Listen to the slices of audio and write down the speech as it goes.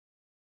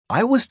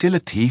I was still a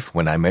thief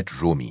when I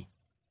met Romy.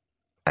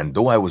 And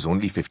though I was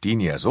only 15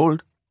 years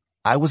old,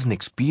 I was an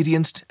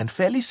experienced and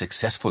fairly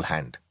successful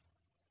hand.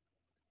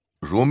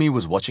 Romy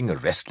was watching a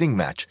wrestling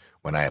match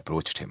when I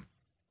approached him.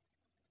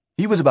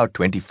 He was about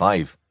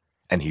 25,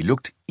 and he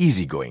looked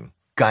easygoing,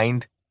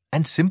 kind,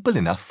 and simple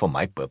enough for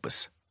my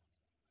purpose.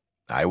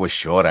 I was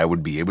sure I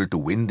would be able to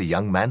win the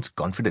young man's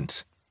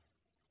confidence.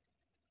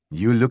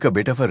 "You look a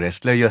bit of a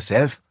wrestler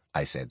yourself,"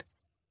 I said.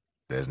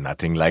 "There's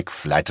nothing like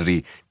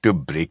flattery to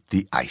break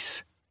the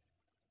ice."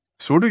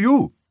 "So do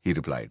you," he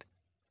replied,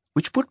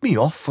 which put me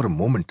off for a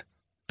moment,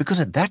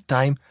 because at that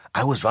time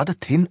I was rather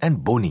thin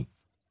and bony.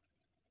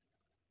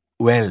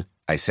 "Well,"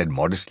 I said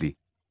modestly,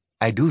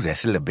 "I do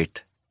wrestle a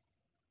bit."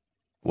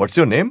 "What's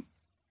your name?"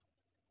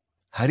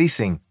 "Hari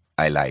Singh,"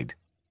 I lied.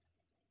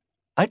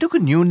 I took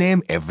a new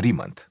name every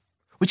month,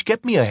 which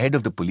kept me ahead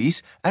of the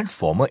police and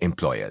former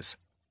employers.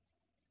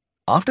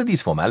 After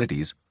these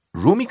formalities,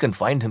 Romy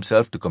confined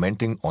himself to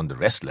commenting on the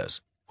wrestlers,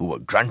 who were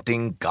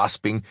grunting,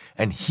 gasping,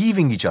 and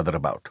heaving each other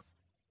about.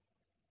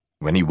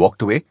 When he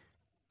walked away,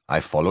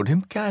 I followed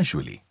him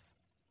casually.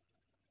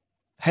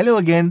 "Hello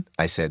again,"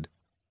 I said.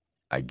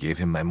 I gave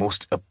him my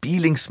most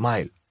appealing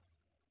smile.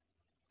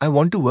 "I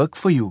want to work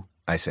for you,"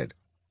 I said.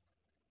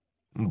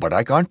 "But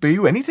I can't pay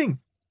you anything.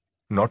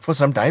 Not for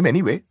some time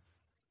anyway."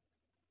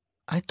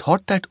 I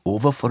thought that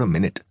over for a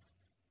minute.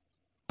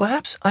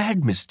 Perhaps I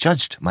had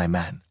misjudged my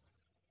man.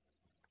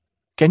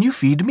 "Can you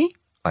feed me?"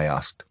 I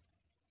asked.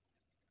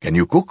 "Can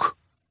you cook?"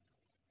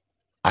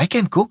 "I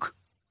can cook,"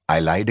 I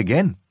lied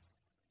again.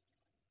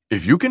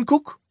 "If you can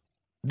cook,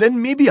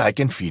 then maybe I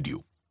can feed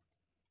you."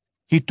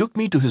 He took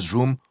me to his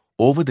room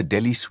over the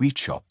Delhi sweet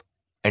shop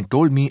and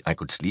told me I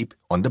could sleep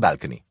on the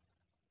balcony.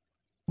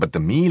 But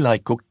the meal I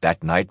cooked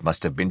that night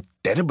must have been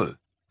terrible,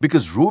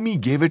 because Romy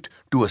gave it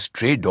to a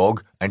stray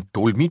dog and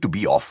told me to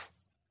be off.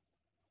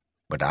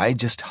 But I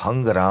just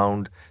hung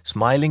around,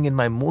 smiling in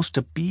my most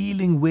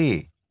appealing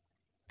way,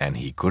 and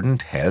he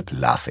couldn't help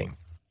laughing.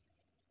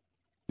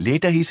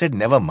 Later he said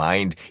never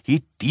mind,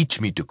 he'd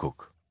teach me to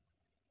cook.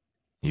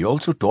 He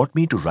also taught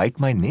me to write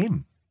my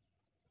name,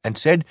 and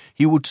said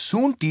he would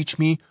soon teach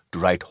me to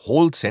write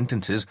whole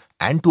sentences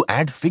and to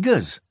add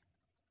figures.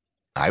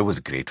 I was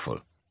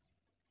grateful.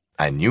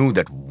 I knew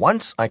that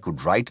once I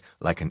could write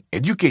like an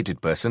educated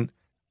person,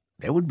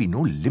 there would be no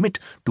limit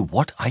to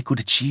what I could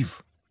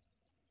achieve.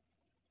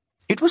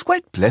 It was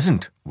quite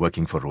pleasant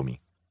working for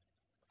Romy.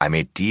 I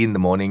made tea in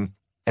the morning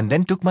and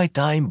then took my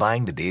time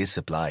buying the day's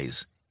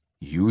supplies,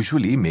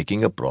 usually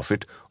making a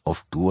profit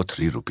of 2 or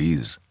 3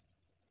 rupees.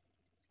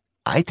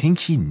 I think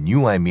he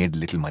knew I made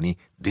little money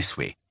this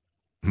way,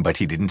 but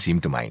he didn't seem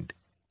to mind.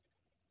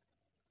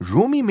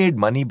 Romy made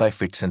money by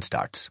fits and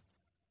starts.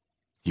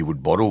 He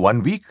would borrow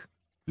 1 week,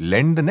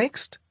 lend the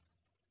next.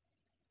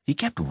 He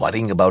kept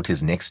worrying about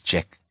his next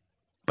check,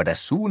 but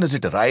as soon as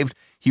it arrived,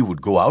 he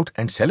would go out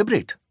and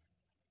celebrate.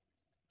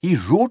 He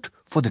wrote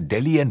for the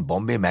Delhi and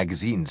Bombay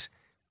magazines,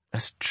 a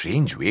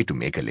strange way to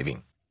make a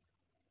living.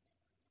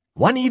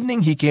 One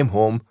evening he came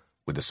home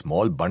with a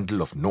small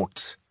bundle of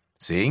notes,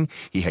 saying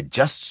he had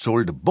just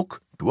sold a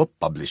book to a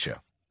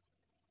publisher.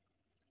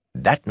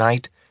 That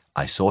night,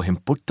 I saw him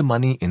put the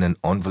money in an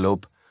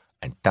envelope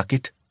and tuck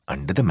it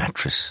under the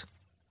mattress.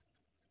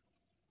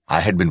 I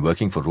had been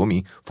working for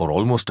Romy for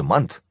almost a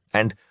month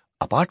and,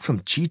 apart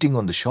from cheating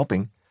on the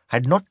shopping,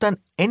 had not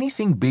done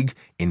anything big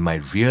in my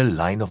real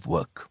line of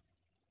work.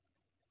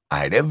 I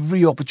had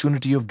every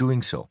opportunity of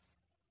doing so.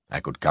 I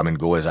could come and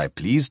go as I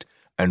pleased,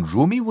 and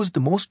Romy was the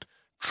most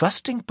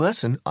trusting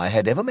person I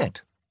had ever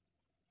met.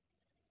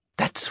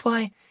 That's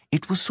why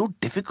it was so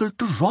difficult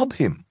to rob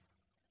him.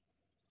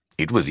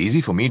 It was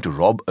easy for me to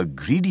rob a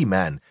greedy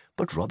man,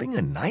 but robbing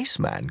a nice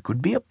man could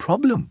be a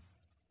problem.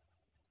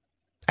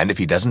 And if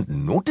he doesn't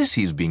notice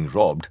he's being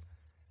robbed,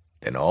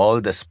 then all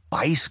the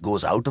spice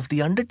goes out of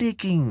the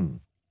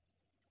undertaking.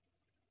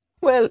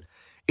 Well,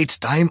 it's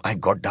time I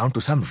got down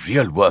to some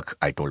real work,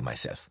 I told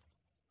myself.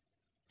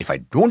 If I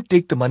don't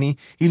take the money,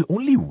 he'll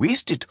only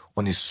waste it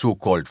on his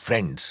so-called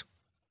friends.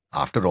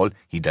 After all,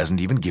 he doesn't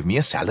even give me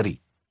a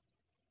salary.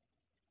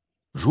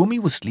 Romy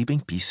was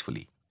sleeping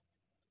peacefully.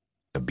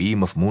 A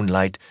beam of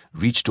moonlight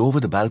reached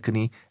over the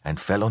balcony and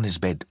fell on his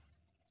bed.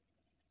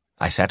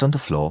 I sat on the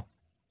floor,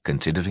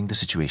 considering the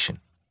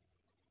situation.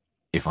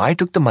 If I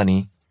took the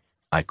money,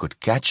 I could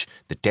catch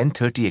the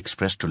 10:30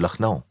 express to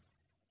Lucknow.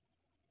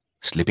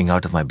 Slipping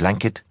out of my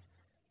blanket,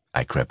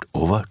 I crept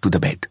over to the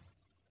bed.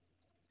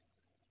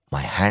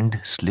 My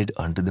hand slid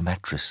under the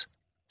mattress,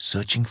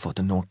 searching for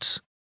the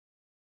notes.